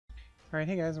Alright,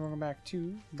 hey guys, and welcome back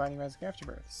to Binding of Isaac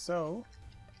Afterbirth. So,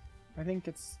 I think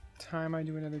it's time I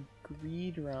do another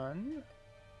greed run.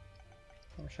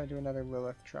 Or should I do another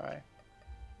Lilith try?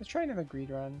 Let's try another greed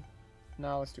run.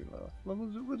 No, let's do Lilith.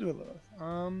 We'll do a Lilith.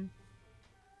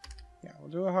 Yeah, we'll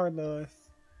do a hard Lilith.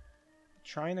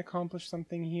 Try and accomplish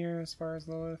something here as far as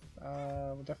Lilith.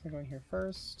 We'll definitely go in here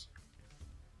first.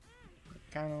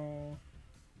 Volcano.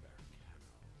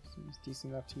 Seems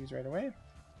decent enough to use right away.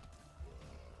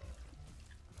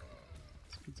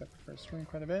 Speeds up the first turn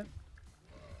quite a bit.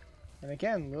 And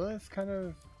again, Lilith kind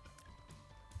of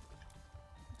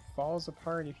falls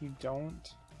apart if you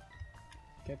don't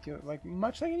get deals, like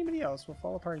much like anybody else will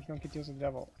fall apart if you don't get deals with the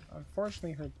devil.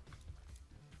 Unfortunately,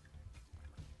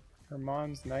 her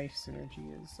mom's knife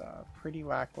synergy is pretty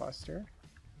lackluster.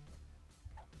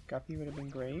 Guppy would have been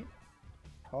great.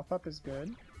 Health up is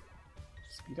good.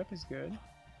 Speed up is good.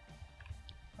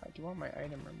 I do want my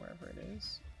item room wherever it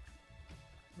is.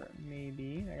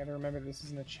 Maybe. I gotta remember this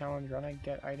isn't a challenge run. I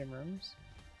get item rooms.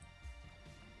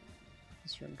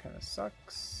 This room kind of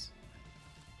sucks.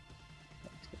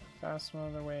 Let's get the fast one out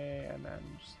of the way and then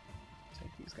just take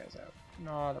these guys out.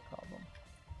 Not a problem.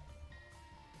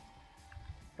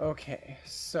 Okay,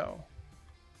 so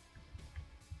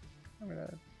I'm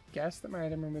gonna guess that my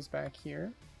item room is back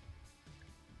here.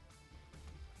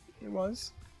 It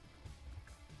was.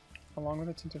 Along with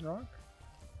a tinted rock.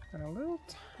 And a little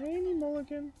tiny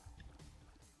mulligan.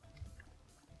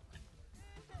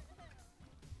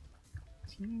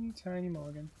 Teeny tiny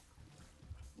mulligan.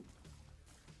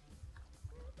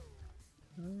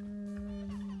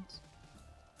 And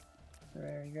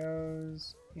there he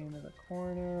goes. Into the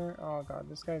corner. Oh god,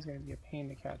 this guy's gonna be a pain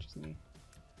to catch, isn't he?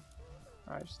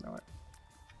 I just know it.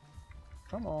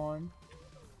 Come on.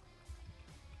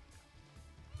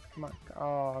 Come on.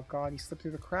 Oh god, he slipped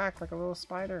through the crack like a little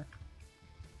spider.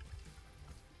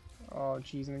 Oh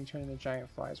geez, and then he turned into giant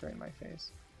flies right in my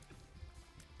face.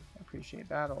 I appreciate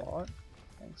that a lot.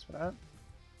 Thanks for that.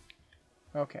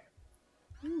 Okay.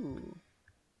 Ooh.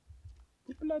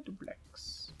 Pupla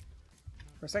Duplex.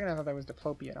 For a second I thought that was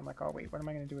Diplopia, and I'm like, oh wait, what am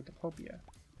I going to do with Diplopia?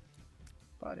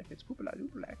 But if it's Pupla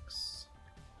Duplex,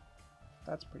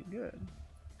 that's pretty good.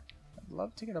 I'd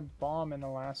love to get a bomb in the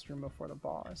last room before the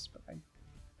boss, but I'm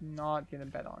not going to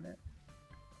bet on it.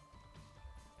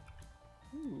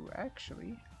 Ooh,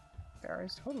 actually, there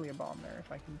is totally a bomb there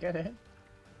if I can get it.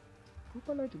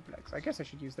 Pupla Duplex. I guess I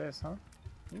should use this, huh?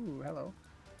 Ooh, hello.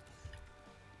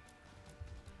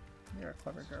 You're a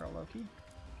clever girl, Loki.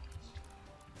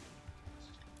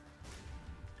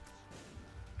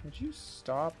 Would you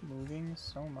stop moving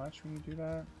so much when you do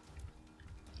that?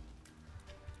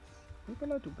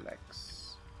 Pupla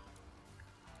Duplex.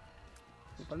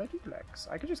 Pupla Duplex.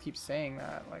 I could just keep saying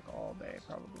that like all day,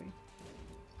 probably.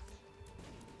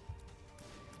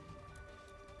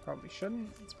 Probably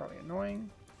shouldn't. It's probably annoying.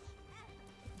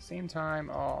 At the same time,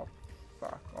 oh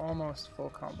fuck. Almost full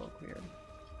combo cleared.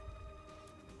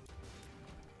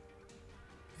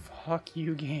 Fuck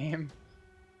you, game.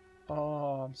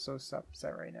 Oh, I'm so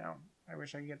upset right now. I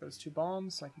wish I could get those 2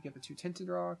 bombs so I could get the 2 tinted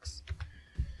rocks.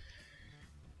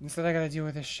 Instead I gotta deal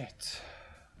with this shit.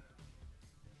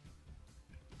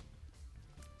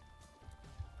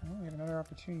 Oh, we have another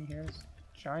opportunity here. This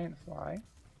giant fly.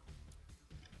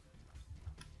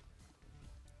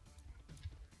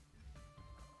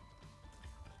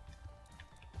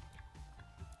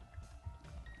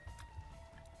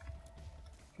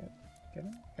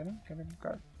 Get him,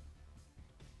 got it.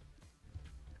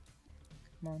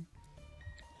 Come on.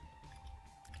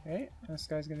 Okay, this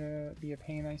guy's gonna be a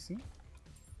pain, I see.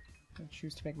 I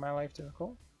choose to make my life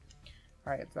difficult.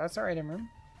 Alright, that's our item room.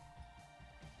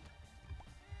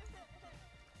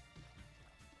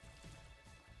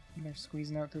 And they're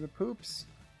squeezing out through the poops.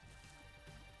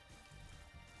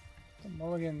 The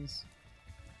mulligans.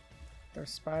 They're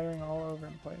spidering all over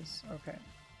the place. Okay.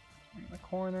 In the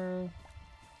corner.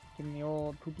 Give him the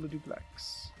old Pupla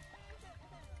Duplex.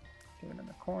 Get him in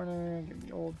the corner. Give him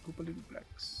the old Pupla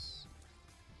Duplex.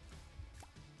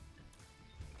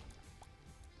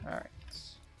 Alright.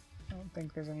 I don't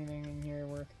think there's anything in here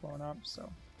worth blowing up,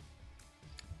 so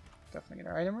definitely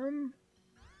get our item room.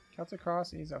 Celtic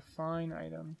Cross is a fine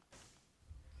item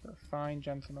for a fine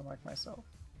gentleman like myself.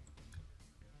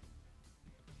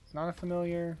 It's not a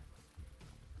familiar.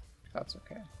 That's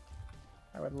okay.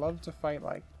 I would love to fight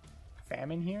like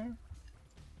Famine here.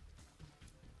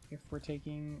 If we're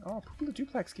taking... Oh, Pupla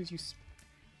Duplex gives you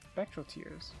Spectral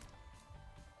Tears.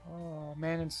 Oh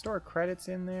man, and store credits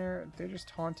in there. They're just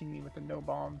taunting me with the no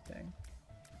bomb thing.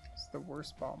 It's the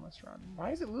worst bombless run.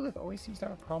 Why is it Lilith always seems to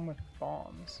have a problem with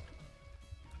bombs?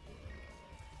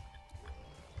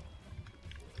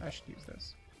 I should use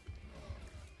this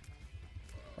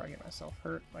before I get myself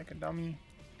hurt like a dummy.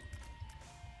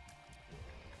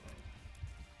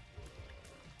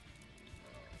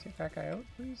 Take that guy out,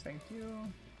 please. Thank you.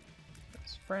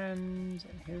 His friend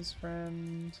and his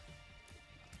friend.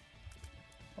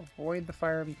 Avoid the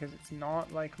fire because it's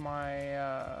not like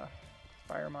my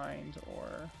fire mind or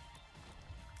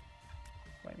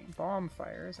flaming bomb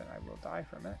fires, and I will die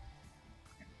from it.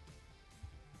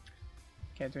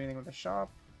 Can't do anything with the shop.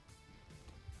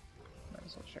 Might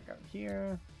as well check out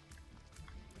here.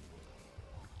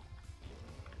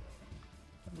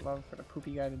 I'd love for the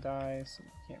poopy guy to die so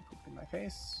he can't poop in my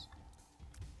face.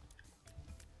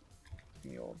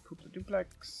 The old Pupla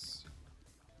Duplex.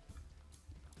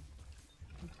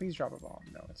 Please drop a bomb.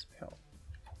 No, it's pill.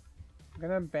 I'm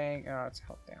gonna bank. Oh, it's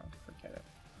health down. Forget it.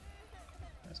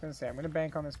 I was gonna say, I'm gonna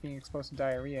bank on this being exposed to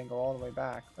diarrhea and go all the way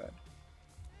back, but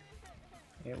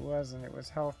it wasn't. It was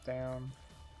health down.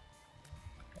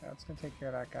 Okay, that's gonna take care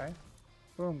of that guy.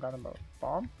 Boom, got them both.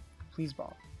 Bomb? Please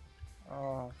bomb.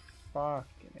 Oh,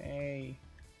 fucking A.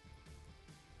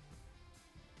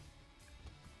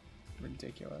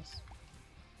 Ridiculous.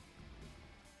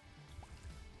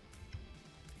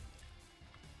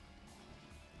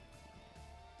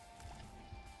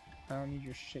 I don't need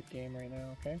your shit game right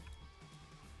now, okay?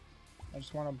 I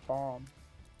just want a bomb.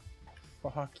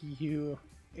 Fuck you.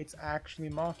 It's actually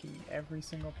mocking every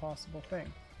single possible thing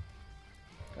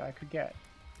that I could get.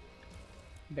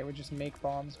 They would just make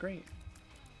bombs great.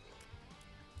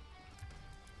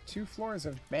 2 floors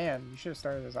of man. You should have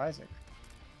started as Isaac.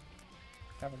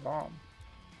 Have a bomb.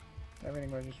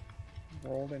 Everything would have just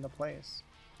rolled into place.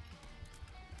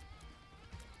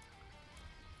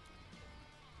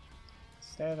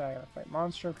 Instead, I gotta fight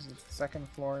Monstro because it's the 2nd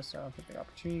floor, so I don't get the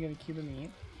opportunity to get a cube of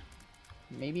meat.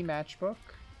 Maybe Matchbook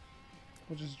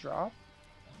will just drop.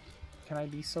 Can I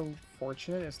be so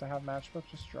fortunate as to have Matchbook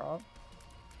just drop?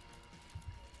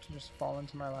 To just fall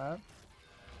into my lap?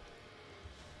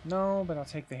 No, but I'll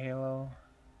take the Halo.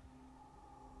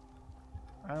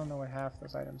 I don't know what half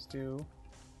those items do.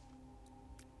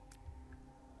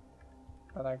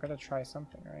 But I gotta try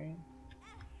something, right?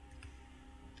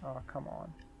 Oh, come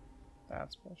on.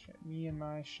 That's bullshit. Me and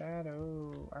my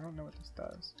shadow. I don't know what this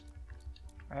does.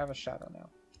 I have a shadow now.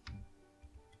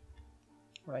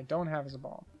 What I don't have is a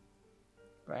bomb.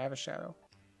 But I have a shadow.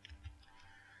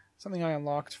 Something I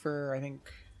unlocked for, I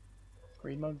think,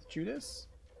 Grade Mode with Judas?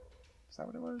 Is that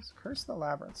what it was? Curse the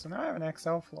Labyrinth. So now I have an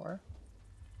XL floor.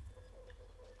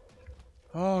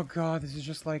 Oh god, this is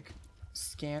just like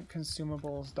scant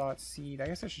consumables.seed. I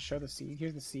guess I should show the seed.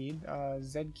 Here's the seed.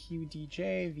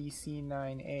 ZQDG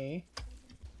VC9A.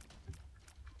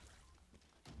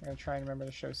 I'm gonna try and remember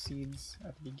to show seeds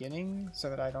at the beginning so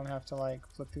that I don't have to like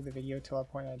flip through the video till a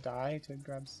point I die to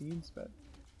grab seeds, but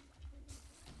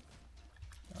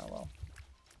oh well.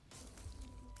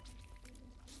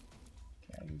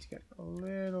 Okay, I need to get a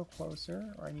little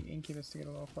closer, or I need Incubus to get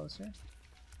a little closer.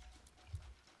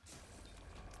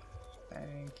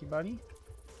 Thank you, buddy.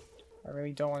 I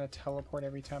really don't want to teleport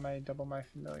every time I double my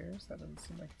familiars. That doesn't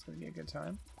seem like it's going to be a good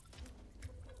time.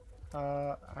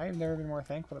 I've never been more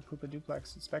thankful to Pupla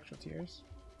Duplex and Spectral Tears.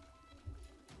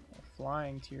 Or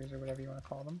Flying Tears, or whatever you want to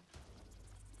call them.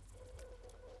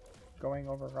 Going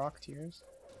over Rock Tears.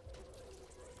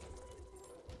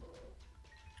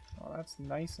 Well, that's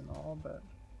nice and all, but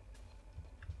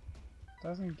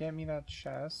doesn't get me that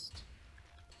chest.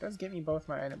 It does get me both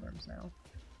my item rooms now.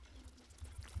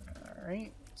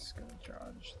 Alright, just gonna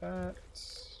dodge that.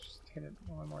 Just hit it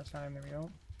one more time, there we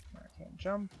go. I can't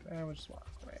jump, and we'll just walk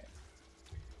away.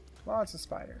 Lots of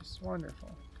spiders, wonderful.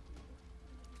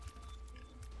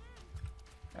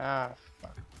 Ah,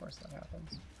 fuck, of course that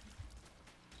happens. Is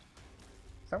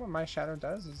that what my shadow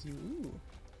does? Is you, ooh.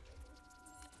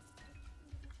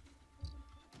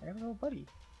 I got a little buddy.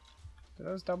 Do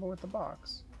those double with the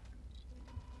box?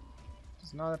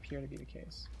 Does not appear to be the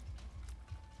case.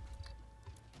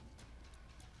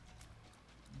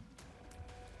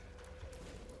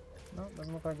 No,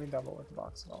 doesn't look like we double with the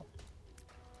box at all.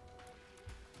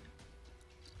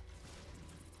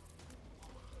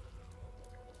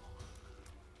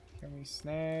 Can we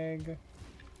snag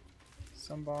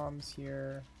some bombs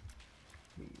here,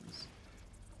 please?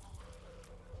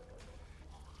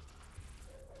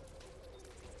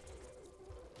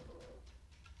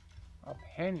 A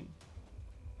penny.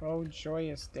 Oh,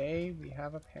 joyous day, we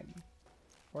have a penny.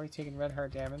 Already taken red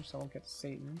heart damage, so I won't get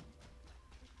Satan.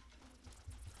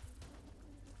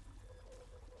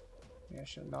 Yeah, I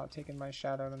should have not taken my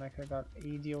shadow, then I could have got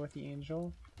a deal with the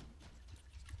angel.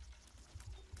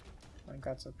 I think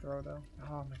that's a throw though.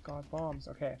 Oh my god, bombs.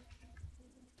 Okay.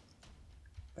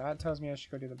 That tells me I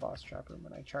should go do the boss trap room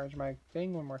when I charge my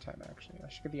thing one more time, actually. I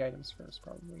should get the items first,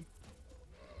 probably.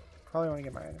 Probably want to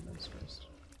get my items first.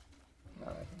 Now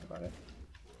that I think about it.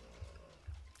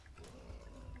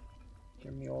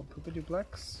 Give me the old Pupla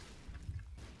Duplex.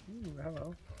 Ooh,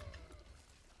 hello.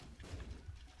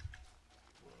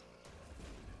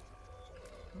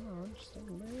 Come on, just a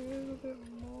little bit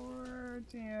more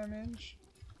damage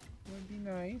would be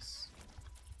nice.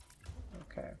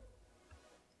 Okay.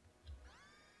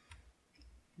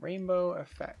 Rainbow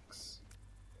effects.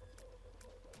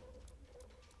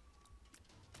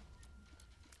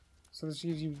 So this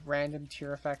gives you random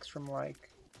tier effects from like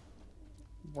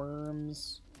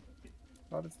worms.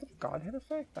 Oh, that's the Godhead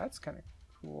effect? That's kind of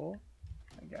cool,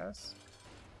 I guess.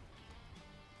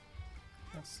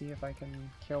 Let's see if I can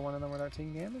kill one of them without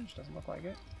taking damage. Doesn't look like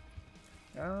it.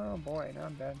 Oh boy, now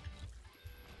I'm dead.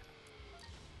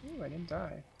 Ooh, I didn't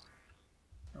die.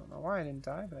 I don't know why I didn't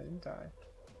die, but I didn't die.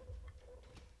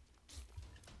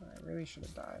 I really should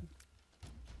have died.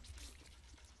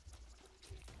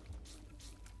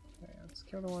 Okay, let's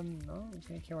kill the one. No, we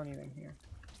can't kill anything here.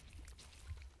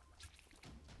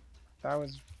 That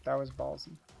was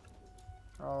ballsy.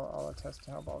 I'll attest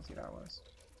to how ballsy that was.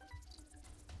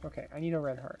 Okay, I need a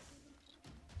red heart.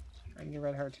 I need a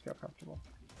red heart to feel comfortable.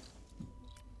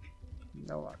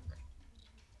 No luck.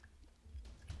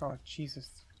 Oh,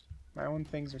 Jesus. My own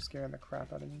things are scaring the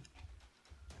crap out of me.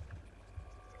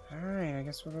 Alright, I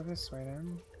guess we'll go this way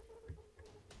then.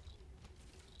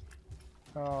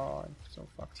 Oh, I'm so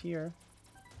fucked here.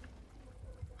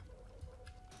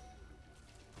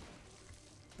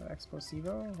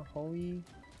 Explosivo? A holy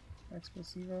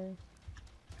Explosivo?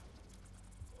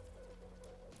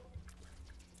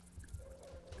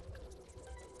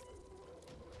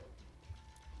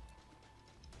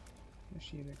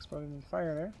 She had exploded in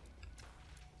fire there.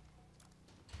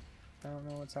 I don't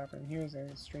know what's happening here. Is there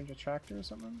a strange attractor or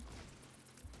something?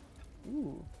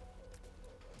 Ooh.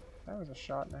 That was a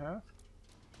shot and a half.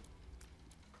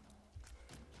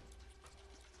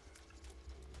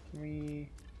 Can we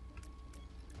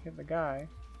hit the guy?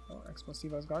 Oh,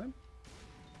 Explosivo's got him.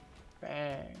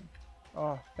 Bang.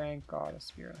 Oh, thank God, a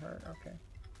spirit heart. Okay.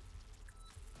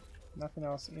 Nothing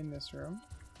else in this room.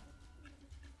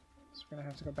 So we're gonna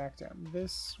have to go back down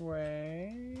this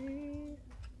way.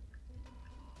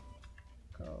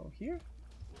 Go here.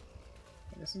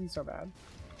 Okay, this isn't so bad.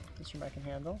 This room I can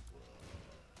handle.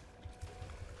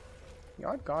 The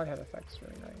odd Godhead effect is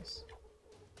really nice.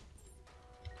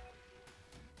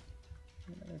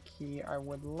 Another key. I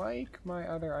would like my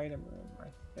other item room,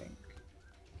 I think.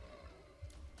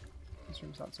 This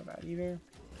room's not so bad either.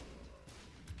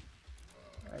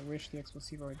 I wish the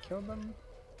Explosivo had killed them.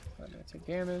 I'm gonna take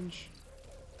damage.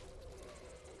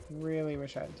 Really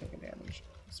wish I had taken damage.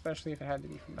 Especially if it had to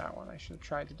be from that one. I should have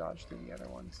tried to dodge through the other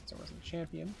one since I wasn't a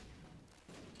champion.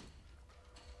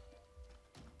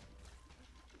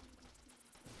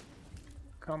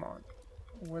 Come on.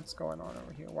 What's going on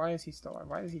over here? Why is he still alive?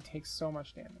 Why does he take so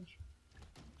much damage?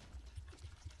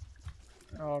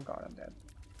 Oh god, I'm dead.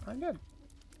 I'm dead.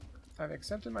 I've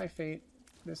accepted my fate.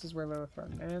 This is where Lilith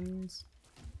Run ends.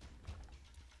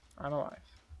 I'm alive.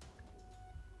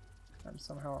 I'm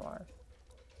somehow alive.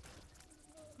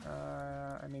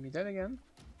 I may be dead again.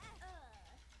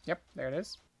 Yep, there it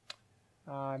is.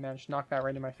 I managed to knock that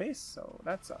right in my face, so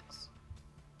that sucks.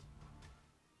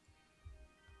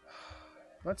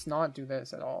 Let's not do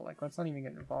this at all. Like, let's not even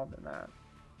get involved in that.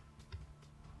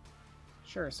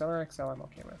 Sure, Seller XL I'm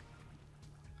okay with.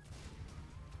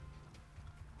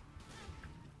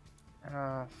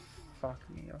 Ah, fuck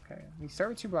me. Okay. We start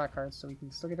with 2 black cards, so we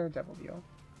can still get our Devil Deal.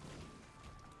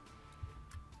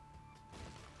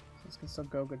 So this can still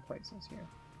go good places here.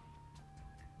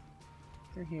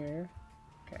 Through here.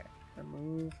 Okay. And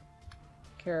move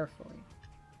carefully.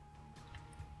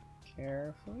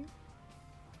 Carefully.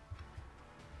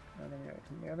 And then we gotta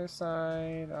come the other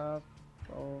side, up,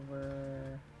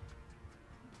 over,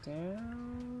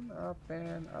 down, up,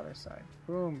 and other side.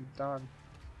 Boom, done.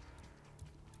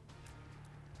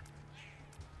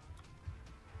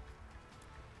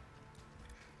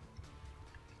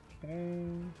 Okay.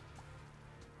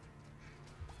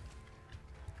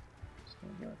 Just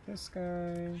gonna deal with this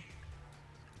guy.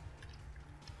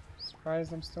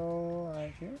 Surprised I'm still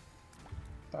alive here.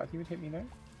 Thought he would hit me there.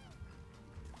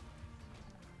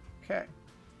 Okay.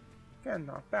 Again,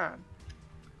 not bad.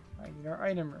 I need our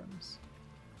item rooms.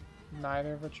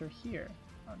 Neither of which are here,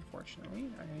 unfortunately.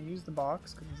 I'm going to use the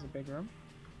box because it's a big room.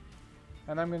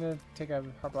 And I'm going to take a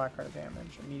black card of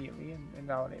damage immediately and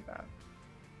invalidate that.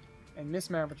 And miss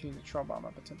my opportunity to Troll Bomb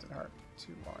up a Tinted Heart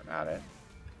while I'm at it.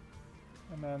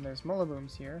 And then there's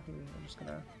Mullabooms here, who I'm just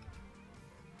going to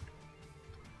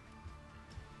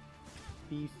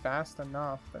be fast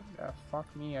enough, but fuck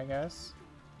me, I guess.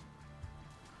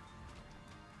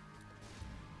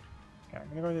 Okay, I'm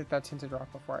gonna go get that tinted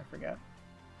rock before I forget.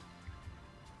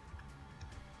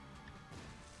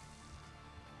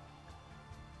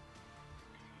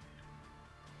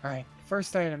 Alright,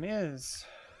 first item is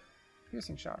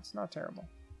piercing shots, not terrible.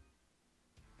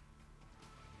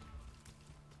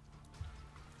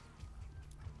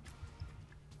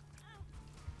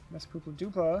 Miss Pupla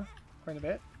Duplex quite a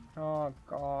bit. Oh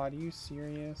god, are you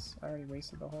serious? I already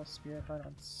wasted the whole spirit heart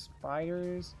on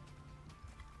spiders.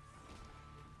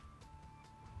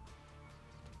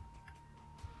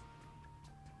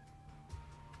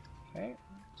 Okay,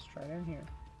 let's try down here.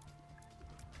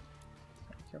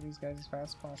 Kill these guys as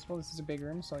fast as possible. This is a big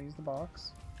room, so I'll use the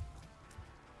box.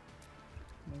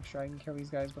 Make sure I can kill these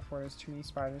guys before there's too many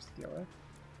spiders to deal with.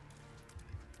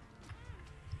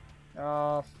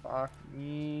 Oh, fuck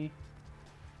me.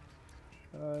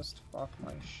 Just fuck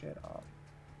my shit up.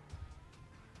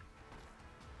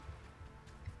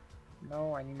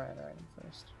 No, I need my other item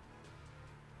first.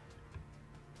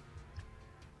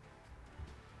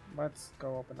 Let's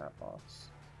go open that box.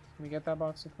 Can we get that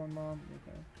box with one bomb? We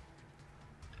can.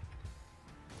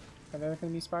 Are there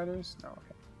gonna be spiders? No,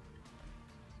 okay.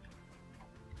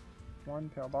 One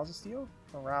pill. Balls of steel?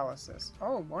 Paralysis.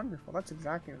 Oh, wonderful. That's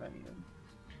exactly what I needed.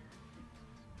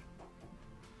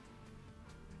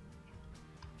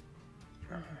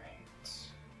 Alright.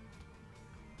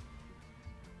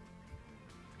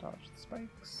 Dodge the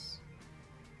spikes.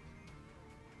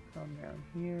 Come down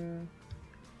here.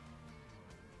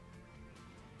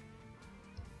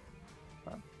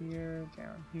 Up here,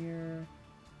 down here,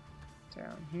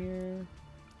 down here.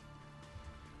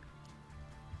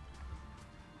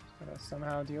 Gotta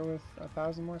somehow deal with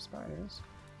 1,000 more spiders.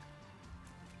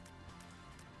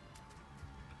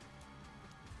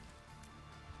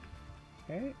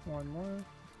 Okay, one more.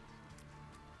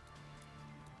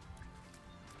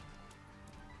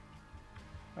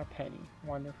 A penny.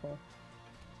 Wonderful.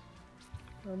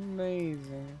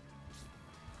 Amazing.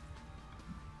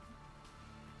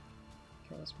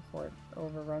 Kill this before it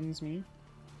overruns me.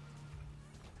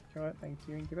 Kill it, thank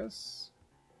you, Incubus.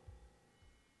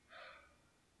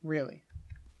 Really?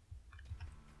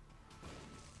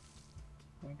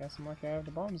 I guess I'm lucky I have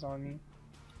the bombs on me.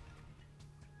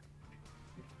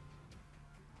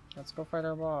 Let's go fight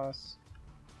our boss.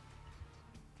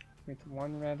 With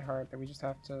one red heart that we just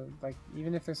have to, like,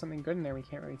 even if there's something good in there, we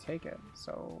can't really take it.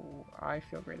 So, I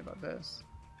feel great about this.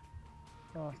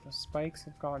 Oh, the spikes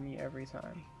have gotten me every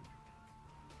time.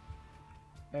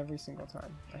 Every single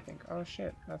time. I think, oh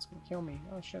shit, that's gonna kill me.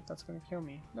 Oh shit, that's gonna kill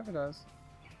me. Never does.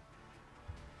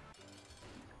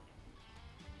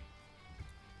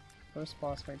 First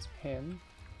boss fight's pin.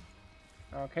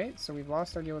 Okay, so we've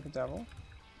lost our deal with the devil.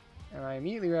 And I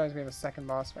immediately realized we have a second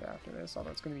boss fight after this,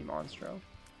 although it's going to be Monstro.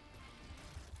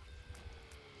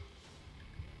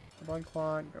 The Blood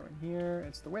Quad, go in here.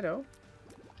 It's the Widow.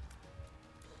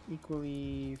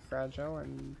 Equally fragile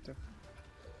and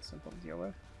simple to deal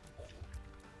with.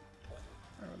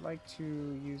 I would like to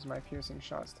use my piercing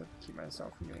shots to keep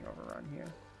myself from getting overrun here.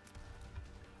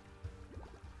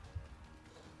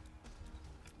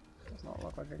 Does not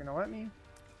look like they're going to let me.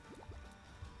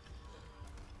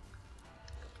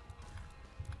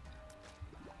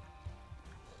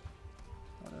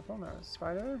 Wonderful, now a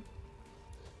spider.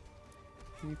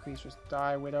 Can you please just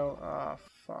die, Widow? Oh,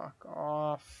 fuck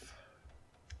off.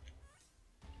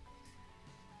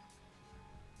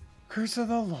 Curse of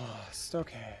the Lost,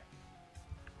 okay.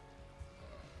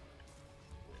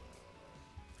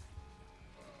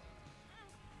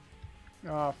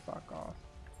 Oh, fuck off.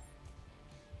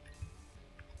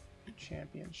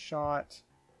 Champion shot.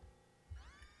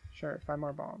 Sure, 5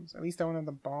 more bombs. At least I won't have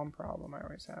the bomb problem I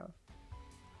always have.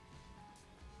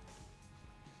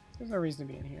 There's no reason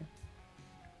to be in here.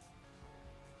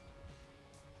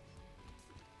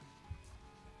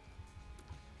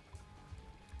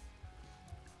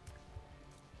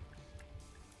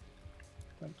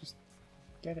 Like, just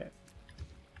get it.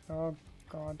 Oh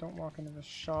god, don't walk into the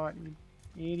shot, you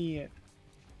idiot.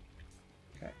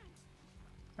 Okay.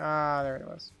 Ah, there it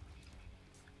was.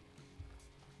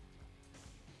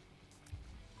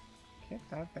 Get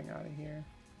that thing out of here.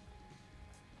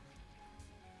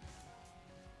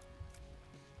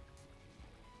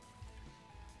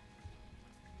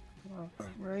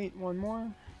 Right, one more.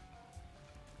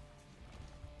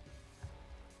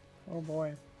 Oh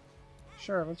boy.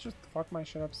 Sure, let's just fuck my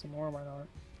shit up some more, why not?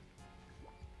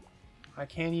 I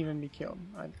can't even be killed.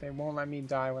 They won't let me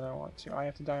die when I want to. I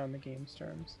have to die on the game's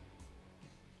terms.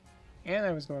 And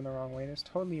I was going the wrong way. There's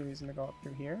totally a reason to go up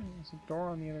through here. There's a door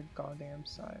on the other goddamn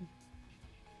side.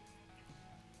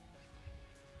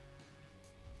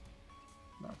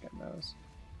 Not getting those.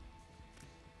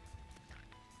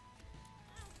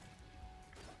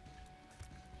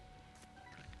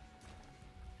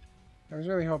 I was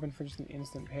really hoping for just an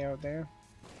instant payout there.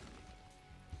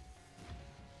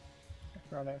 I'd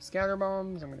rather have scatter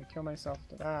bombs. I'm going to kill myself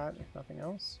to that, if nothing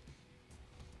else.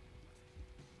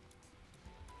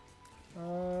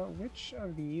 Which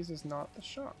of these is not the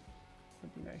shop?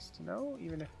 Would be nice to know,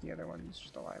 even if the other one is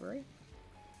just a library.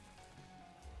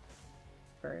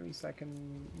 Very least I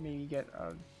can maybe get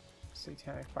a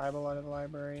Satanic Bible out of the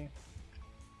library.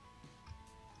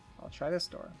 I'll try this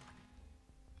door.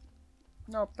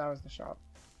 Nope, that was the shop.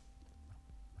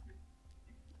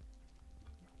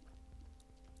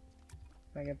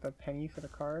 Can I get the penny for the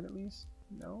card at least?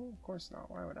 No, of course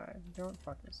not. Why would I? Don't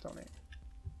fuck this, donate.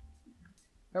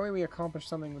 That way we accomplish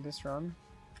something with this run.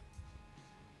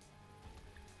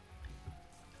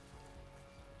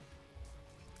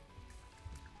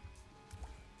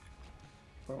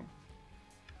 Boom.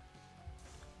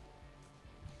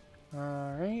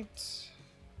 Alright.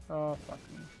 Oh, fuck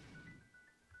me.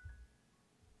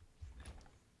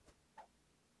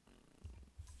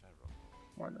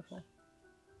 Wonderful.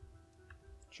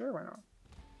 Sure, why not?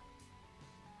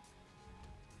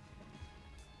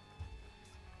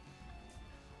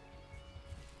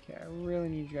 Okay, I really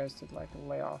need you guys to like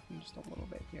lay off in just a little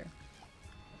bit here.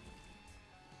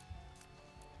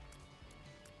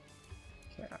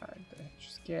 Okay,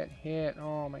 just get hit.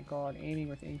 Oh my god, aiming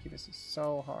with Incubus is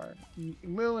so hard.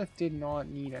 Lilith did not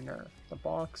need a nerf. The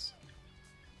box.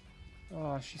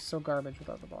 Oh, she's so garbage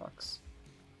without the box.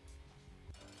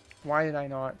 Why did I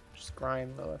not just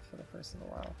grind Lilith for the first little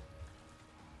while?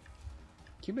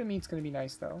 Cuban meat's gonna be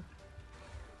nice though.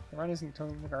 The run isn't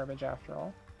total garbage after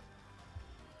all.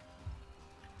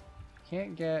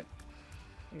 Can't get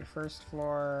a first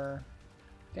floor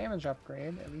damage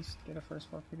upgrade, at least get a first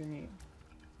floor Cuban meat.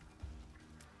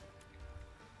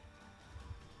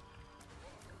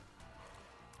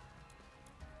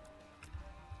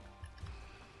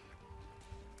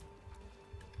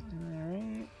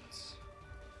 Alright.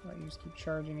 Let you just keep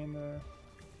charging into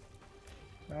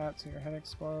that so your head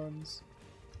explodes.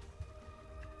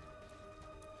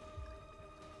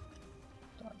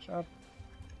 Dodge up.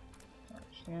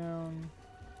 Dodge down.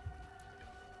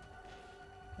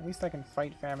 At least I can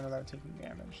fight famine without taking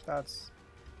damage. That's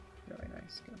really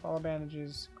nice. Get a ball of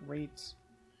bandages. Great.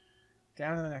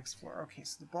 Down to the next floor. Okay,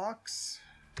 so the box.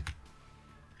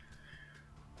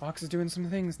 Box is doing some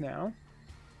things now.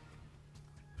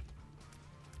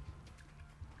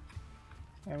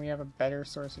 And we have a better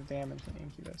source of damage than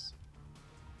Incubus.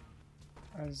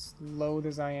 As loath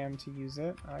as I am to use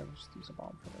it, I will just use a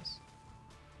bomb for this.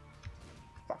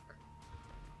 Fuck.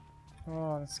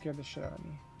 Oh, that scared the shit out of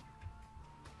me.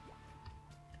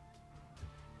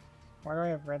 Why do I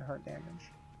have red heart damage?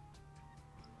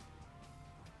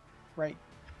 Right.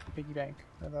 The piggy bank.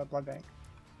 Or the blood bank.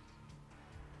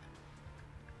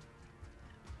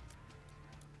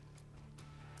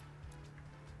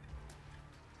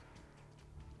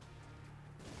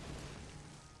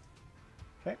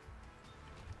 Okay.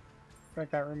 I feel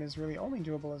like that room is really only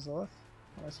doable as Lilith.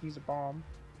 Unless you use a bomb.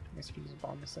 I guess you could use a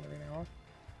bomb to set everything off.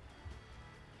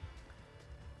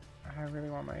 I really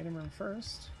want my item room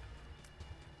first.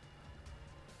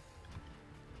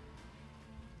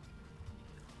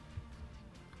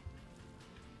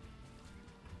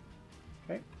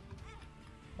 Okay.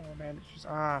 Oh, bandages.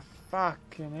 Ah,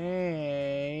 fucking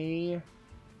A.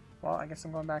 Well, I guess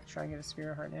I'm going back to try and get a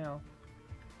Spirit Heart now.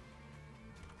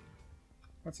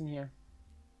 What's in here?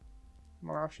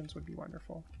 More options would be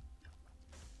wonderful.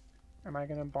 Am I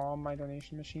gonna bomb my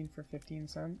donation machine for 15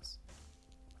 cents?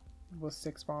 Will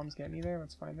 6 bombs get me there?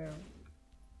 Let's find out.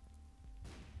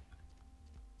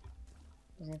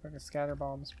 Doesn't look like a scatter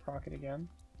bomb's proc it again.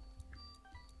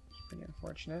 Which is pretty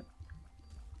unfortunate.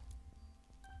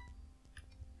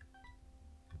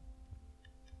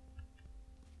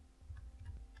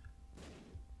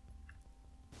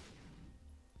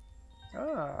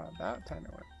 Ah, that time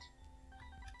it worked.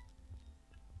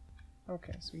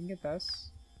 Okay, so we can get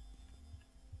this.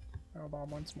 I'll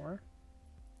bomb once more.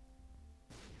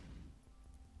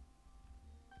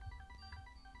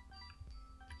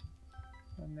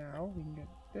 And now we can get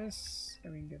this,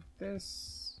 and we can get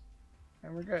this,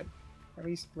 and we're good. At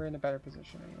least we're in a better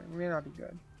position anyway. We may not be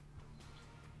good.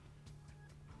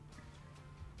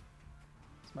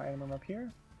 It's my item room up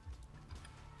here.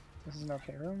 This is an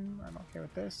okay room. I'm okay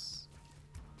with this.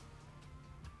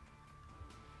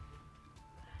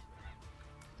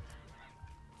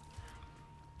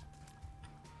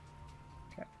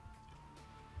 Okay.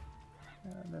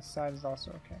 And this side is also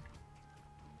okay.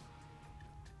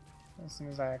 As soon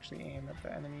as I actually aim at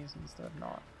the enemies instead of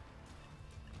not.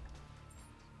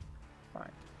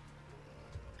 Fine.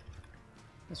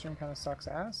 This room kind of sucks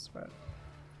ass, but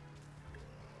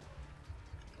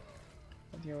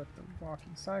I'll deal with the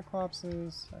walking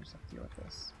cyclopses. I just have to deal with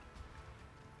this.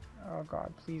 Oh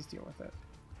god, please deal with it.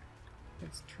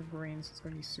 It's true green, so it's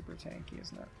going to be super tanky,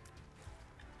 isn't it?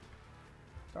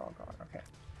 Oh god, okay.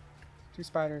 2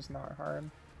 spiders, not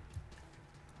hard.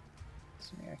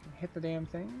 Assuming I can hit the damn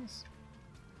things.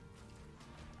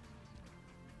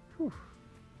 Whew.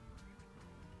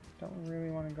 Don't really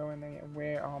want to go in there yet.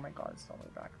 Where? Oh my god, it's all the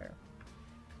way back there.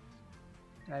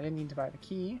 And I didn't need to buy the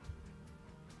key.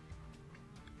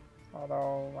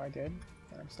 Although I did.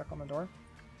 And I'm stuck on the door.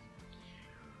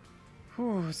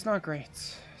 Whew, it's not great.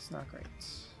 It's not great.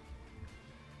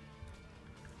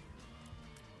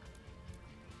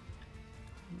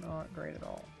 Not great at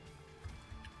all.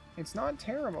 It's not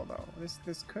terrible though.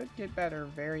 This could get better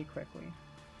very quickly.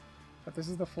 But this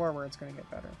is the floor where it's going to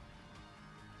get better.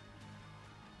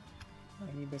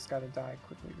 I need this guy to die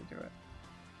quickly to do it.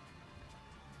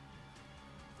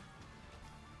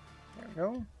 There we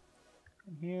go.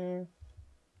 Come here.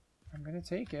 I'm gonna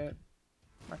take it.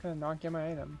 I'm not gonna not get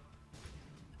my item.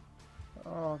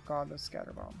 Oh god, those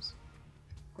scatter bombs.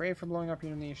 Great for blowing up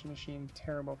your donation machine,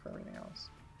 terrible for everything else.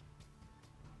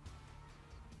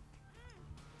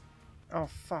 Oh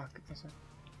fuck, there's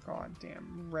a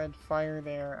goddamn red fire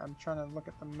there. I'm trying to look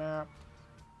at the map.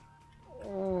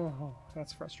 Oh,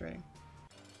 that's frustrating.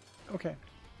 Okay.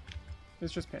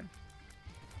 Let's just pin.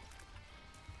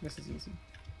 This is easy.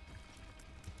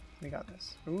 We got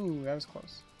this. Ooh, that was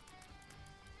close.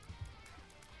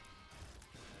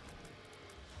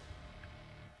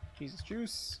 Jesus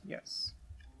juice. Yes.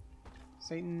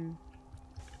 Satan.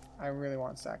 I really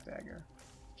want Sack Dagger.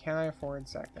 Can I afford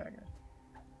Sack Dagger?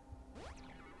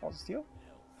 Balls of Steel?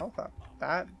 Health up.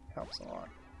 That helps a lot.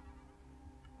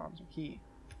 Bombs are key.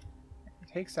 I can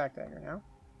take Sack Dagger now.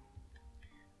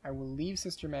 I will leave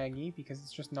Sister Maggie because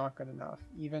it's just not good enough,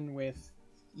 even with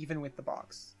the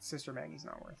box. Sister Maggie's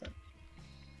not worth it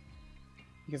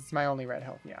because it's my only red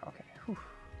health. Yeah, okay.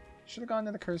 Should have gone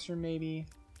to the curse room maybe.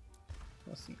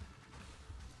 We'll see.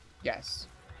 Yes,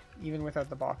 even without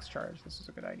the box charge, this was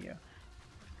a good idea.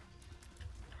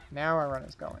 Now our run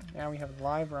is going. Now we have a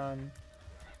live run.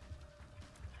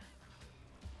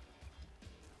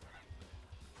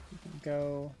 We can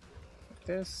go with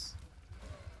this.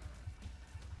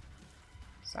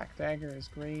 Sack Dagger is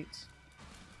great.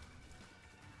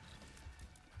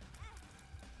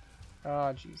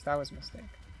 Oh jeez, that was a mistake.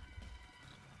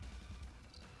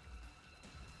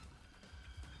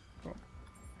 Cool.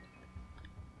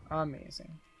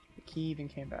 Amazing. The key even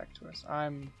came back to us.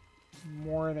 I'm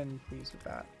more than pleased with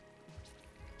that.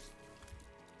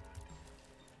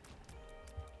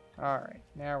 Alright,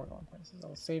 now we're going places.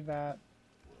 I'll save that.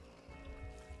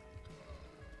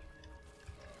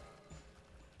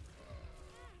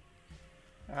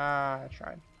 Ah, I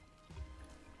tried.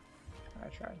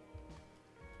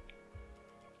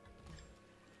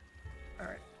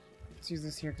 Alright. Let's use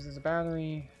this here because there's a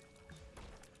battery.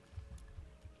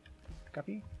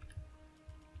 Guppy?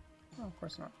 Oh, of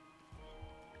course not.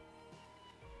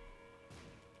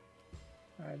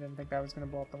 I didn't think that was going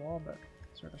to blow up the wall, but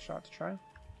it's worth a shot to try.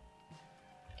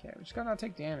 Okay, we just gotta not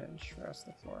take damage for the rest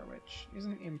of the floor, which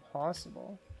isn't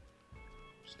impossible.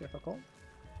 Just difficult.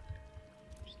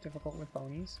 Just difficult with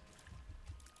bonies.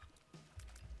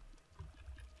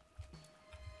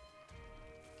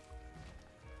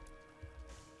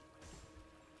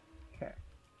 Okay.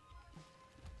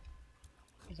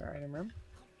 Here's our item room.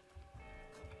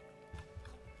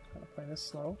 Gotta play this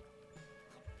slow.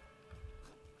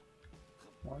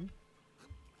 1,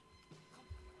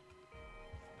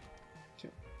 2.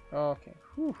 Okay.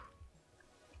 Whew.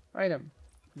 Item.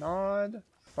 Nod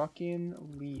fucking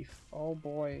leaf. Oh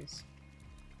boys.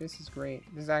 This is great.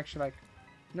 This is actually like,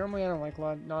 normally I don't like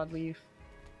nod leaf,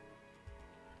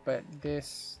 but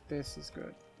this is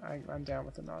good. I'm down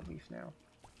with the nod leaf now.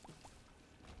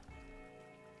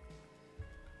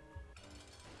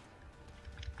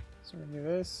 So we're gonna do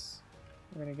this.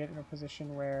 We're gonna get in a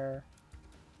position where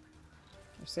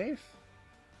we're safe,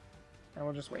 and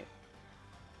we'll just wait.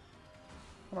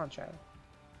 Come on, Chad.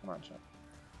 Come on, Chad.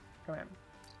 Come in.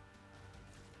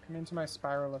 Come into my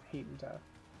spiral of hate and death.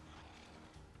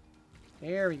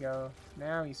 There we go.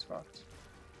 Now he's fucked.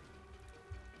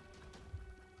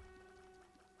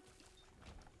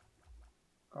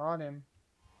 Got him.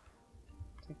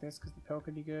 Take this because the pill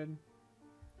could be good.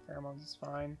 Pheromones is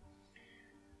fine.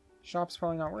 Shop's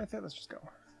probably not worth it. Let's just go.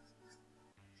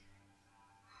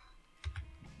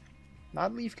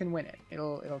 Nod Leaf can win it.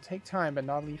 It'll take time, but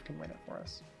Nod Leaf can win it for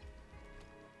us.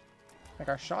 Like,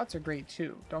 our shots are great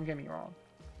too, don't get me wrong.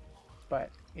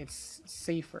 But it's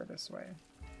safer this way.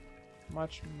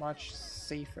 Much, much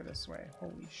safer this way.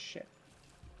 Holy shit.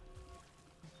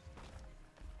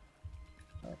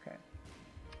 Okay.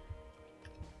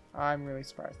 I'm really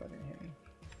surprised that didn't hit me.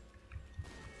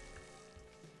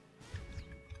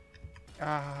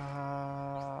 That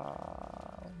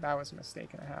was a mistake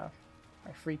and a half.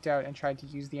 I freaked out and tried to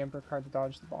use the Emperor card to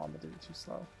dodge the bomb, but did it too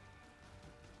slow.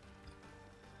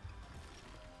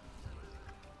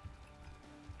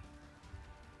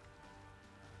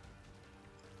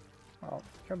 Well,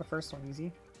 killed the first one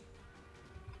easy.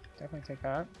 Definitely take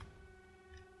that.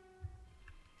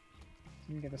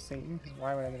 Didn't get a Satan, because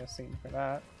why would I get a Satan for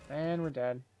that? And we're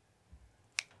dead.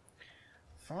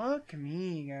 Fuck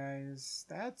me, guys.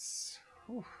 That's...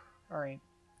 Alright.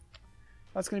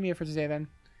 That's going to be it for today, then.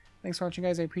 Thanks for watching,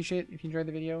 guys. I appreciate it. If you enjoyed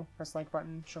the video, press the like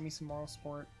button, show me some moral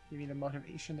support, give me the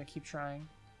motivation to keep trying.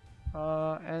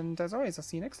 And as always, I'll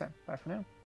see you next time. Bye for now.